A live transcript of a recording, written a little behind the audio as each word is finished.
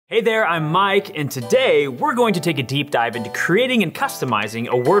Hey there, I'm Mike, and today we're going to take a deep dive into creating and customizing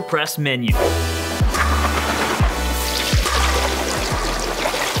a WordPress menu.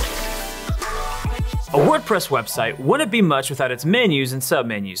 A WordPress website wouldn't be much without its menus and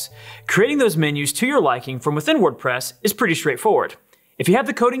submenus. Creating those menus to your liking from within WordPress is pretty straightforward. If you have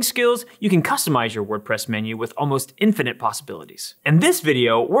the coding skills, you can customize your WordPress menu with almost infinite possibilities. In this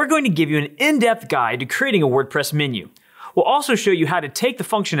video, we're going to give you an in-depth guide to creating a WordPress menu. We'll also show you how to take the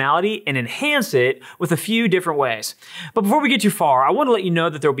functionality and enhance it with a few different ways. But before we get too far, I want to let you know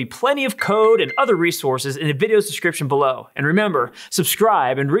that there will be plenty of code and other resources in the video's description below. And remember,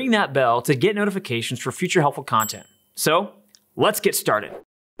 subscribe and ring that bell to get notifications for future helpful content. So, let's get started.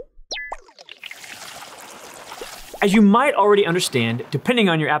 As you might already understand, depending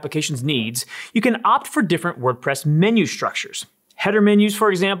on your application's needs, you can opt for different WordPress menu structures. Header menus,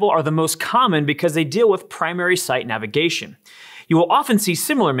 for example, are the most common because they deal with primary site navigation. You will often see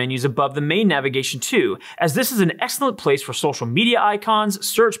similar menus above the main navigation too, as this is an excellent place for social media icons,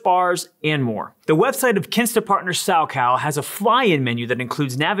 search bars, and more. The website of Kinsta partner SoCal has a fly-in menu that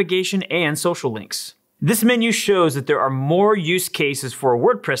includes navigation and social links. This menu shows that there are more use cases for a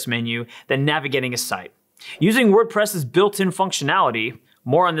WordPress menu than navigating a site. Using WordPress's built-in functionality,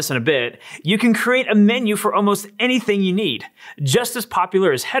 more on this in a bit, you can create a menu for almost anything you need. Just as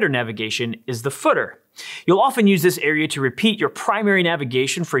popular as header navigation is the footer. You'll often use this area to repeat your primary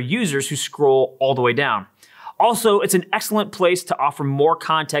navigation for users who scroll all the way down. Also, it's an excellent place to offer more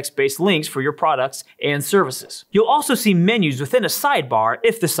context-based links for your products and services. You'll also see menus within a sidebar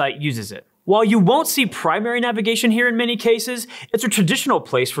if the site uses it. While you won't see primary navigation here in many cases, it's a traditional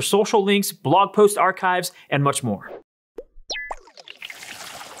place for social links, blog post archives, and much more.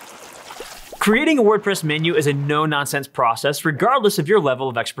 Creating a WordPress menu is a no-nonsense process regardless of your level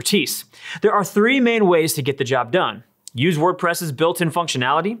of expertise. There are three main ways to get the job done. Use WordPress's built-in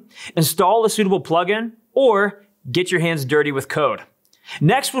functionality, install a suitable plugin, or get your hands dirty with code.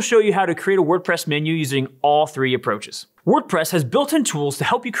 Next, we'll show you how to create a WordPress menu using all three approaches. WordPress has built-in tools to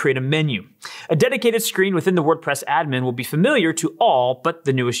help you create a menu. A dedicated screen within the WordPress admin will be familiar to all but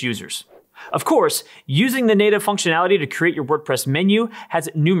the newest users. Of course, using the native functionality to create your WordPress menu has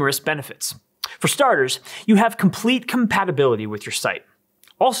numerous benefits. For starters, you have complete compatibility with your site.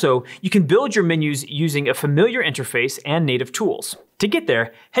 Also, you can build your menus using a familiar interface and native tools. To get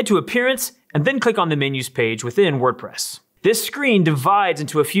there, head to Appearance and then click on the Menus page within WordPress. This screen divides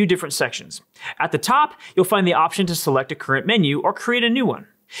into a few different sections. At the top, you'll find the option to select a current menu or create a new one.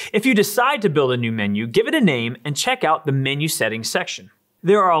 If you decide to build a new menu, give it a name and check out the Menu Settings section.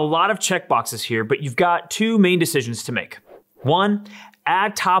 There are a lot of checkboxes here, but you've got two main decisions to make. One,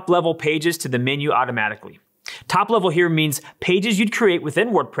 add top-level pages to the menu automatically. Top-level here means pages you'd create within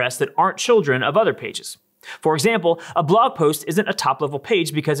WordPress that aren't children of other pages. For example, a blog post isn't a top-level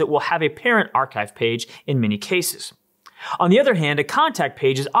page because it will have a parent archive page in many cases. On the other hand, a contact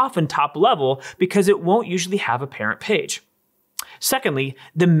page is often top-level because it won't usually have a parent page. Secondly,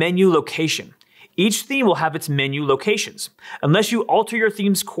 the menu location. Each theme will have its menu locations. Unless you alter your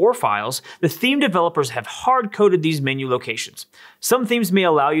theme's core files, the theme developers have hard-coded these menu locations. Some themes may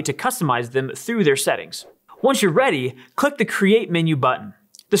allow you to customize them through their settings. Once you're ready, click the Create Menu button.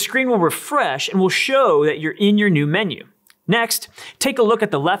 The screen will refresh and will show that you're in your new menu. Next, take a look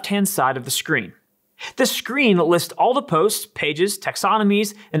at the left-hand side of the screen. This screen lists all the posts, pages,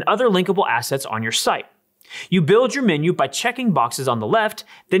 taxonomies, and other linkable assets on your site. You build your menu by checking boxes on the left,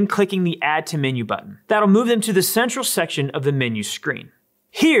 then clicking the Add to Menu button. That'll move them to the central section of the menu screen.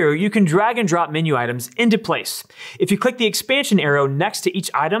 Here, you can drag and drop menu items into place. If you click the expansion arrow next to each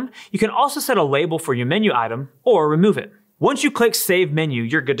item, you can also set a label for your menu item or remove it. Once you click Save Menu,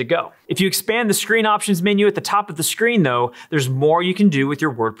 you're good to go. If you expand the Screen Options menu at the top of the screen though, there's more you can do with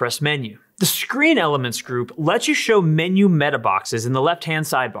your WordPress menu. The Screen Elements group lets you show menu meta boxes in the left-hand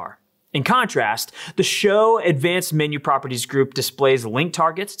sidebar. In contrast, the Show Advanced Menu Properties group displays link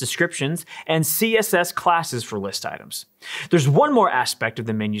targets, descriptions, and CSS classes for list items. There's one more aspect of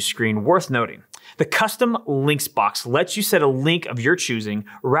the menu screen worth noting. The Custom Links box lets you set a link of your choosing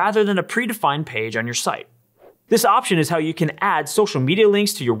rather than a predefined page on your site. This option is how you can add social media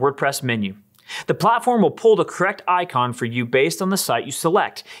links to your WordPress menu. The platform will pull the correct icon for you based on the site you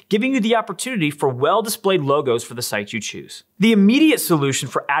select, giving you the opportunity for well-displayed logos for the site you choose. The immediate solution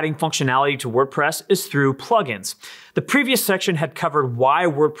for adding functionality to WordPress is through plugins. The previous section had covered why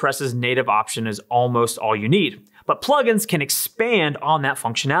WordPress's native option is almost all you need, but plugins can expand on that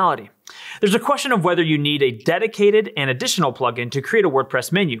functionality. There's a question of whether you need a dedicated and additional plugin to create a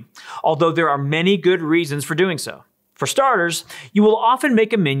WordPress menu, although there are many good reasons for doing so. For starters, you will often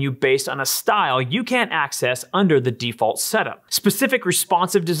make a menu based on a style you can't access under the default setup. Specific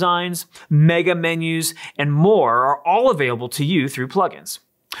responsive designs, mega menus, and more are all available to you through plugins.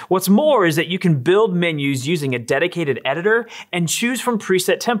 What's more is that you can build menus using a dedicated editor and choose from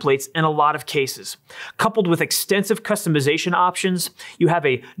preset templates in a lot of cases. Coupled with extensive customization options, you have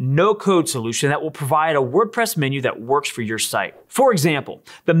a no-code solution that will provide a WordPress menu that works for your site. For example,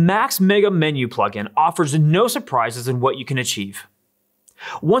 the Max Mega Menu plugin offers no surprises in what you can achieve.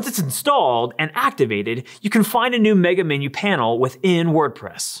 Once it's installed and activated, you can find a new Mega Menu panel within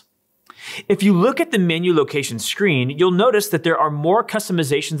WordPress. If you look at the menu location screen, you'll notice that there are more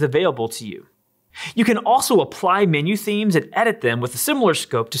customizations available to you. You can also apply menu themes and edit them with a similar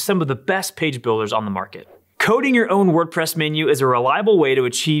scope to some of the best page builders on the market. Coding your own WordPress menu is a reliable way to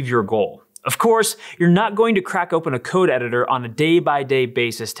achieve your goal. Of course, you're not going to crack open a code editor on a day-by-day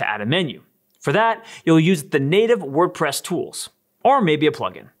basis to add a menu. For that, you'll use the native WordPress tools, or maybe a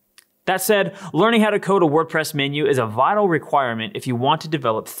plugin. That said, learning how to code a WordPress menu is a vital requirement if you want to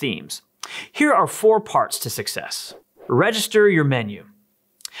develop themes. Here are 4 parts to success. Register your menu.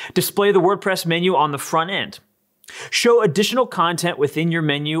 Display the WordPress menu on the front end. Show additional content within your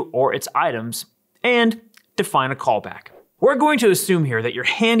menu or its items, and define a callback. We're going to assume here that you're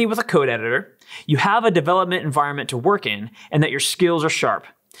handy with a code editor, you have a development environment to work in, and that your skills are sharp.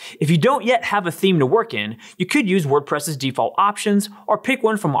 If you don't yet have a theme to work in, you could use WordPress's default options or pick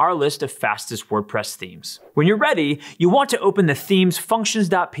one from our list of fastest WordPress themes. When you're ready, you want to open the theme's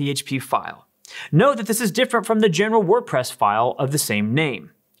functions.php file. Note that this is different from the general WordPress file of the same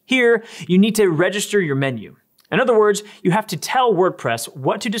name. Here, you need to register your menu. In other words, you have to tell WordPress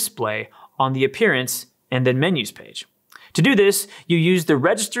what to display on the Appearance and then Menus page. To do this, you use the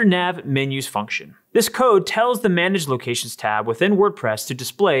Register Nav Menus function. This code tells the Manage Locations tab within WordPress to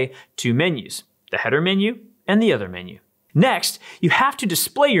display 2 menus, the header menu and the other menu. Next, you have to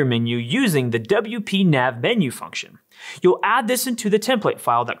display your menu using the WP Nav Menu function. You'll add this into the template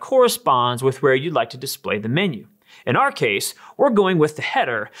file that corresponds with where you'd like to display the menu. In our case, we're going with the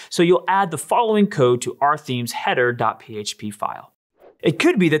header, so you'll add the following code to our theme's header.php file. It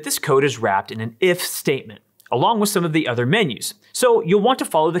could be that this code is wrapped in an if statement, along with some of the other menus. So you'll want to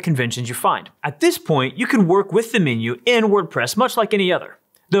follow the conventions you find. At this point, you can work with the menu in WordPress much like any other,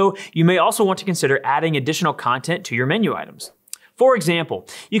 though you may also want to consider adding additional content to your menu items. For example,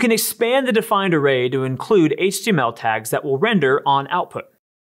 you can expand the defined array to include HTML tags that will render on output.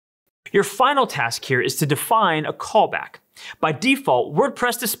 Your final task here is to define a callback. By default,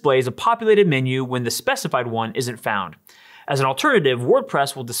 WordPress displays a populated menu when the specified one isn't found. As an alternative,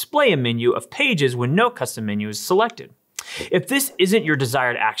 WordPress will display a menu of pages when no custom menu is selected. If this isn't your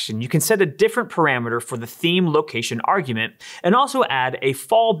desired action, you can set a different parameter for the theme location argument and also add a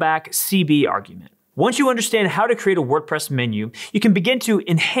fallback CB argument. Once you understand how to create a WordPress menu, you can begin to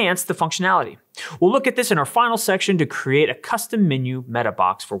enhance the functionality. We'll look at this in our final section to create a custom menu meta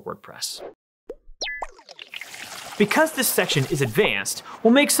box for WordPress. Because this section is advanced,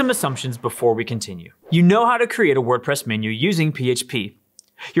 we'll make some assumptions before we continue. You know how to create a WordPress menu using PHP.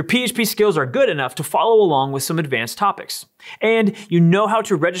 Your PHP skills are good enough to follow along with some advanced topics. And you know how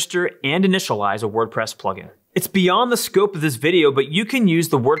to register and initialize a WordPress plugin. It's beyond the scope of this video, but you can use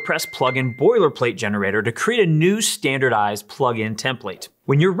the WordPress plugin boilerplate generator to create a new standardized plugin template.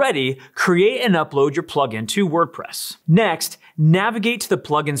 When you're ready, create and upload your plugin to WordPress. Next, navigate to the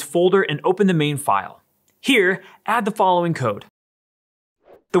plugins folder and open the main file. Here, add the following code.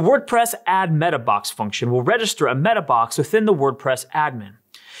 The WordPress add meta box function will register a meta box within the WordPress admin.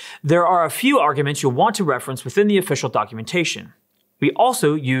 There are a few arguments you'll want to reference within the official documentation. We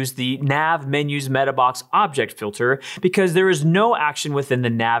also use the nav menus meta box object filter because there is no action within the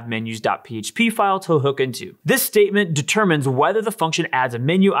nav menus.php file to hook into. This statement determines whether the function adds a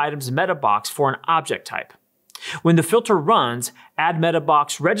menu items meta box for an object type. When the filter runs, add meta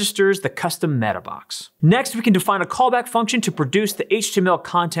box registers the custom meta box. Next, we can define a callback function to produce the HTML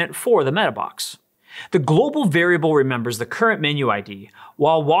content for the meta box. The global variable remembers the current menu ID,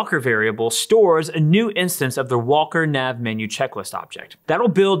 while Walker variable stores a new instance of the Walker nav menu checklist object. That'll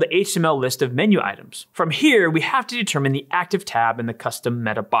build the HTML list of menu items. From here, we have to determine the active tab in the custom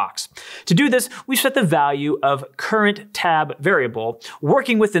meta box. To do this, we set the value of current tab variable,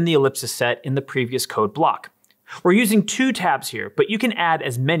 working within the ellipsis set in the previous code block. We're using 2 tabs here, but you can add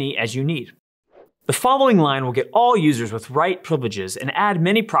as many as you need. The following line will get all users with write privileges and add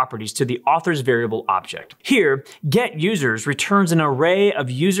many properties to the author's variable object. Here, getUsers returns an array of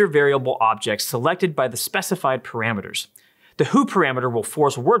user variable objects selected by the specified parameters. The who parameter will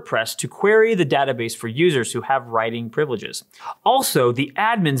force WordPress to query the database for users who have writing privileges. Also, the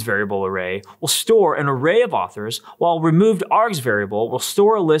admins variable array will store an array of authors, while removed args variable will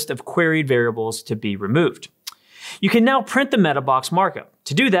store a list of queried variables to be removed. You can now print the meta box markup.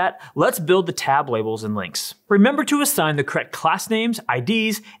 To do that, let's build the tab labels and links. Remember to assign the correct class names,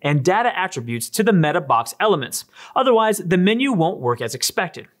 IDs, and data attributes to the meta box elements. Otherwise, the menu won't work as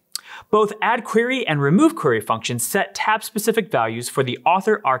expected. Both add query and remove query functions set tab-specific values for the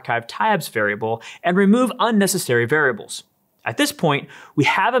author archive tabs variable and remove unnecessary variables. At this point, we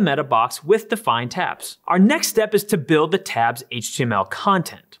have a meta box with defined tabs. Our next step is to build the tab's HTML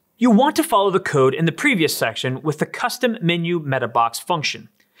content. You want to follow the code in the previous section with the custom menu meta box function.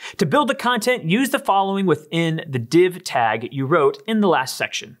 To build the content, use the following within the div tag you wrote in the last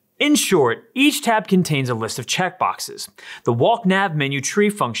section. In short, each tab contains a list of checkboxes. The walk nav menu tree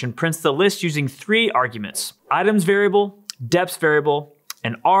function prints the list using 3 arguments: items variable, depths variable,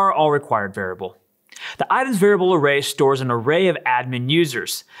 and are all required variable. The items variable array stores an array of admin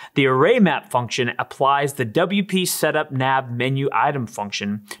users. The array map function applies the WP setup nav menu item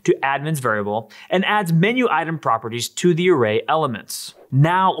function to admin's variable and adds menu item properties to the array elements.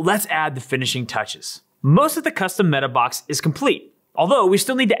 Now let's add the finishing touches. Most of the custom meta box is complete, although we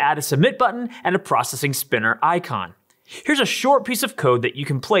still need to add a submit button and a processing spinner icon. Here's a short piece of code that you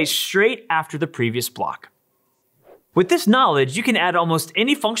can place straight after the previous block. With this knowledge, you can add almost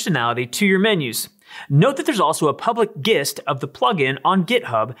any functionality to your menus. Note that there's also a public gist of the plugin on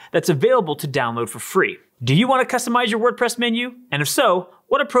GitHub that's available to download for free. Do you want to customize your WordPress menu? And if so,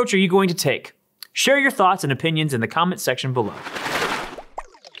 what approach are you going to take? Share your thoughts and opinions in the comment section below.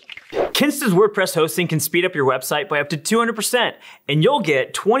 Kinsta's WordPress hosting can speed up your website by up to 200%, and you'll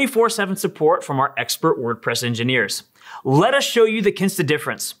get 24/7 support from our expert WordPress engineers. Let us show you the Kinsta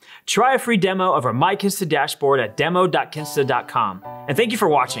difference. Try a free demo of our My Kinsta dashboard at demo.kinsta.com. And thank you for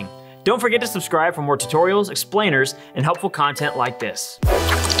watching. Don't forget to subscribe for more tutorials, explainers, and helpful content like this.